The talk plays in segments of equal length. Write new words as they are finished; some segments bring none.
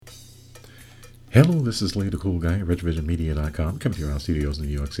Hello, this is Lee the Cool Guy at RedVisionMedia.com, coming to you around studios in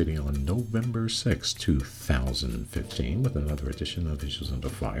New York City on November 6, 2015, with another edition of Issues Under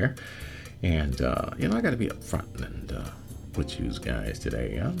Fire. And, I got to be upfront and with you guys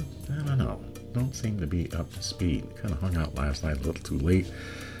today. I don't know, don't seem to be up to speed. Kind of hung out last night a little too late,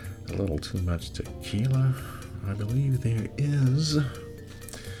 a little too much tequila. I believe there is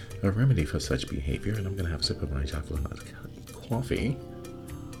a remedy for such behavior, and I'm going to have a sip of my chocolate coffee.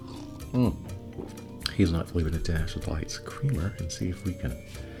 Hazelnut flavored International Delights creamer and see if we can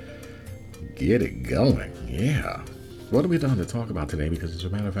get it going. Yeah. What are we done to talk about today? Because as a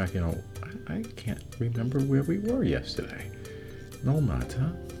matter of fact, I can't remember where we were yesterday. No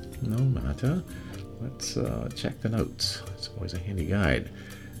matter. Let's check the notes. It's always a handy guide.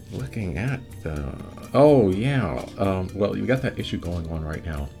 Looking at well, you got that issue going on right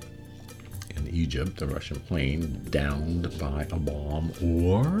now in Egypt, the Russian plane downed by a bomb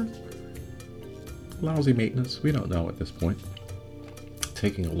or lousy maintenance. We don't know at this point.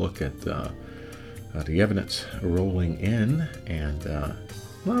 Taking a look at the evidence rolling in, and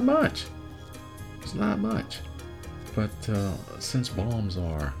not much. It's not much. But since bombs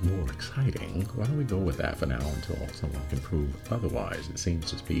are more exciting, why don't we go with that for now until someone can prove otherwise? It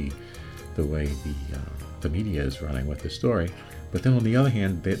seems to be the way the media is running with the story. But then on the other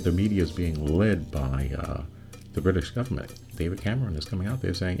hand, the media is being led by the British government. David Cameron is coming out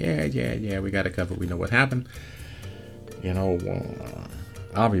there saying, yeah, we got it covered. We know what happened.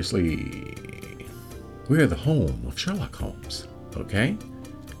 Obviously, we're the home of Sherlock Holmes, okay?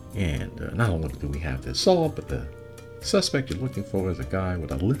 And not only do we have this solved, but the suspect you're looking for is a guy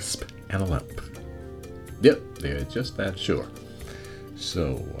with a lisp and a limp. Yep, they're just that sure.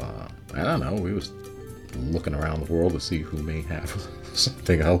 So, I don't know. We was looking around the world to see who may have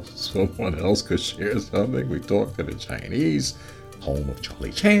something else. Someone else could share something. We talked to the Chinese, home of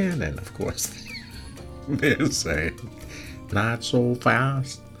Charlie Chan, and of course, they're saying, not so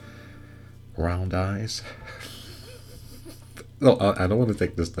fast. Round eyes. No, I don't want to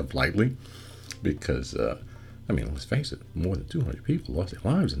take this stuff lightly because, let's face it, more than 200 people lost their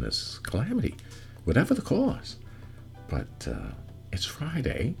lives in this calamity, whatever the cause. But it's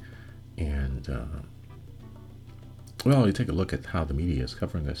Friday, and, you take a look at how the media is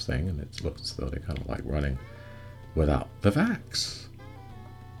covering this thing, and it looks as though they're kind of like running without the facts.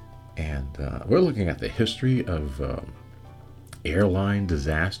 And we're looking at the history of airline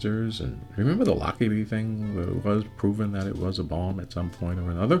disasters, and remember the Lockheed thing that it was proven that it was a bomb at some point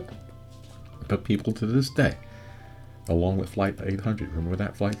or another? But people to this day, along with Flight 800, remember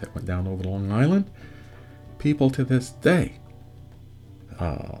that flight that went down over Long Island? People to this day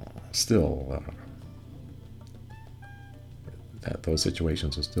still that those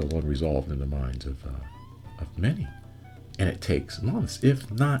situations are still unresolved in the minds of many, and it takes months,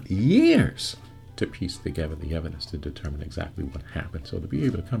 if not years, to piece together the evidence to determine exactly what happened. So to be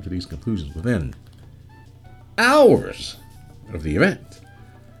able to come to these conclusions within hours of the event,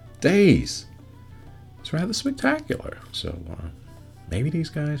 days, it's rather spectacular. So maybe these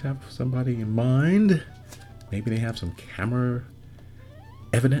guys have somebody in mind. Maybe they have some camera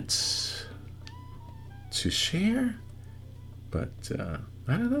evidence to share. But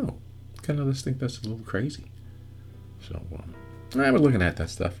I don't know. Kind of just think that's a little crazy. So we're looking at that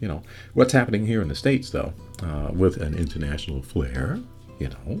stuff. What's happening here in the States, though, with an international flair,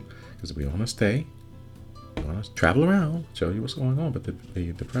 because we want to stay, we want to travel around, show you what's going on. But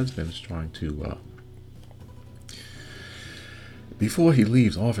the president is trying to, before he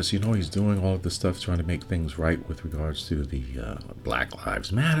leaves office, he's doing all of this stuff, trying to make things right with regards to the Black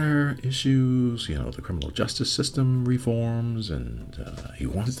Lives Matter issues, the criminal justice system reforms, and he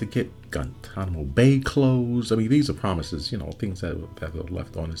wants to get Guantanamo Bay closed. These are promises, things that are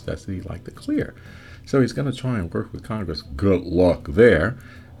left on his desk that he'd like to clear. So he's going to try and work with Congress. Good luck there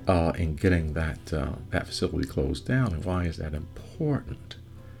in getting that facility closed down. And why is that important?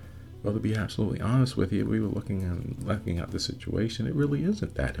 Well, to be absolutely honest with you, we were looking at the situation. It really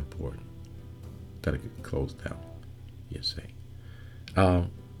isn't that important that it get closed down, you see.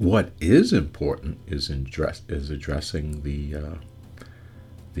 What is important is addressing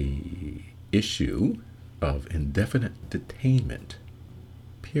the issue of indefinite detainment,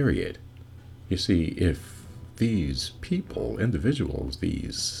 period. You see, if these individuals,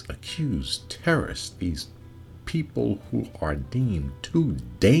 these accused terrorists, these people who are deemed too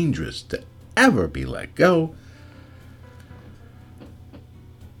dangerous to ever be let go,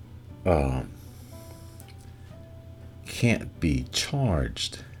 can't be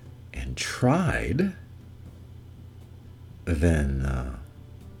charged and tried, then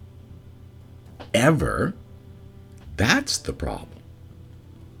ever, that's the problem.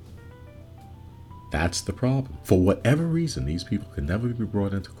 That's the problem. For whatever reason, these people can never be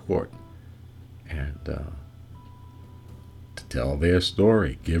brought into court and to tell their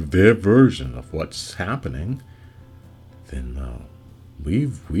story, give their version of what's happening. Then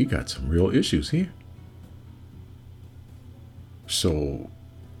we got some real issues here. So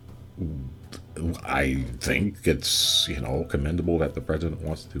I think it's commendable that the president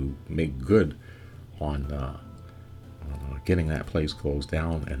wants to make good on getting that place closed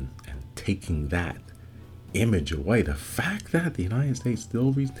down and taking that image away. The fact that the United States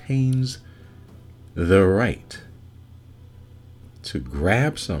still retains the right to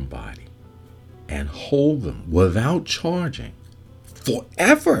grab somebody and hold them without charging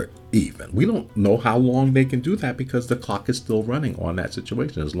forever, even. We don't know how long they can do that because the clock is still running on that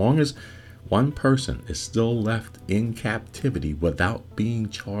situation. As long as one person is still left in captivity without being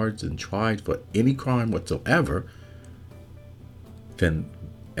charged and tried for any crime whatsoever, then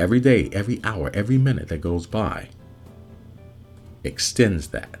every day, every hour, every minute that goes by extends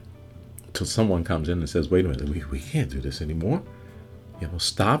that till someone comes in and says, wait a minute, we can't do this anymore.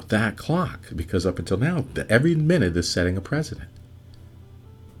 Stop that clock, because up until now, every minute is setting a precedent.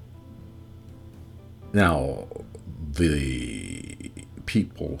 Now, the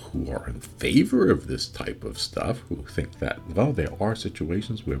people who are in favor of this type of stuff, who think that, well, there are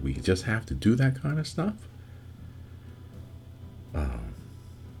situations where we just have to do that kind of stuff,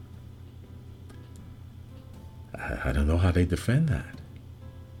 I don't know how they defend that.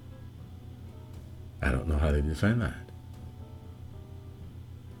 I don't know how they defend that.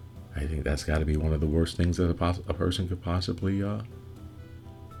 I think that's got to be one of the worst things that a person could possibly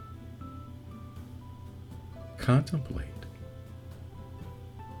contemplate.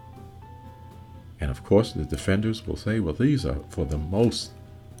 And of course, the defenders will say, well, these are for the most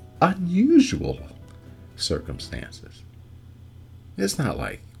unusual circumstances. It's not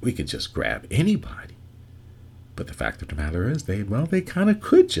like we could just grab anybody. But the fact of the matter is, they kind of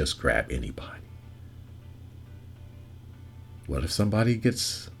could just grab anybody. What if somebody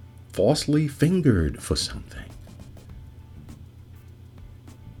gets falsely fingered for something?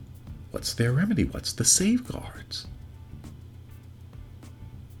 What's their remedy? What's the safeguards?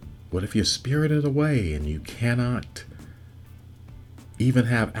 What if you're spirited away and you cannot even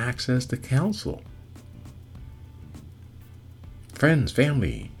have access to counsel? Friends,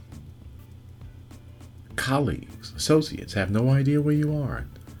 family, colleagues, associates have no idea where you are.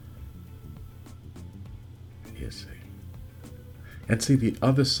 You see. And see, the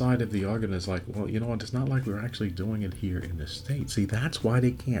other side of the argument is like, well, you know what? It's not like we're actually doing it here in the States. See, that's why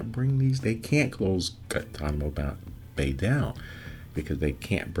they can't they can't close Guantanamo Bay down, because they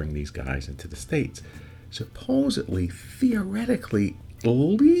can't bring these guys into the States. Supposedly, theoretically,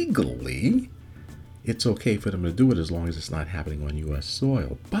 legally, it's okay for them to do it as long as it's not happening on U.S.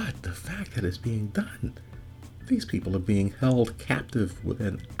 soil. But the fact that it's being done, these people are being held captive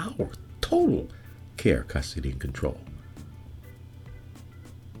within our total care, custody, and control.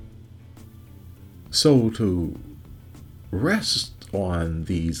 So to rest on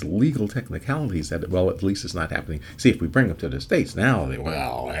these legal technicalities that, well, at least it's not happening. See, if we bring them to the States now,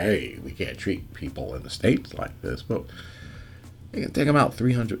 hey, we can't treat people in the States like this. But you can take them out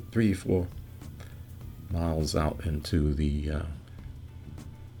 304 miles out into the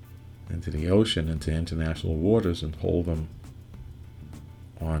ocean, into international waters, and hold them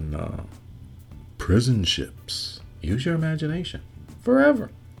on prison ships. Use your imagination. Forever.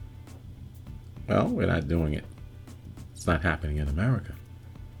 Well, we're not doing it. It's not happening in America.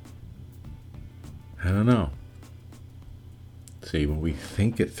 I don't know. See, when we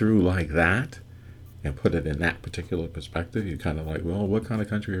think it through like that and put it in that particular perspective, you're kind of like, well, what kind of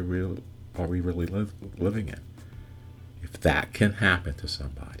country are we really living in? If that can happen to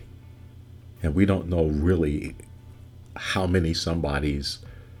somebody, and we don't know really how many somebodies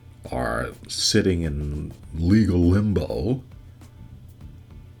are sitting in legal limbo,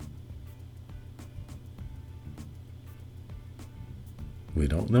 we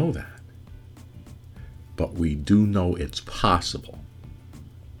don't know that. But we do know it's possible.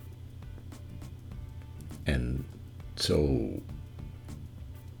 And so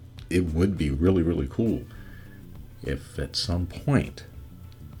it would be really, really cool if at some point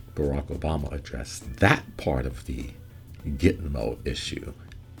Barack Obama addressed that part of the Gitmo issue.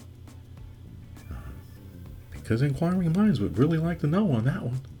 Because inquiring minds would really like to know on that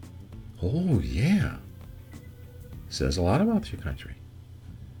one. Oh, yeah. Says a lot about your country.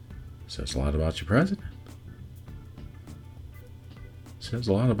 Says a lot about your president. Says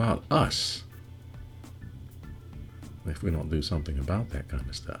a lot about us if we don't do something about that kind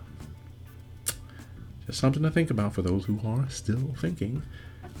of stuff. Just something to think about for those who are still thinking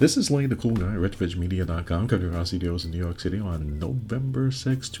This is Lane the Cool Guy, RedFishMedia.com, Curiosities in New York City on November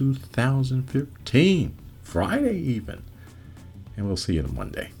 6, 2015, Friday even. And we'll see you on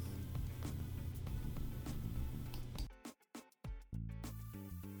Monday.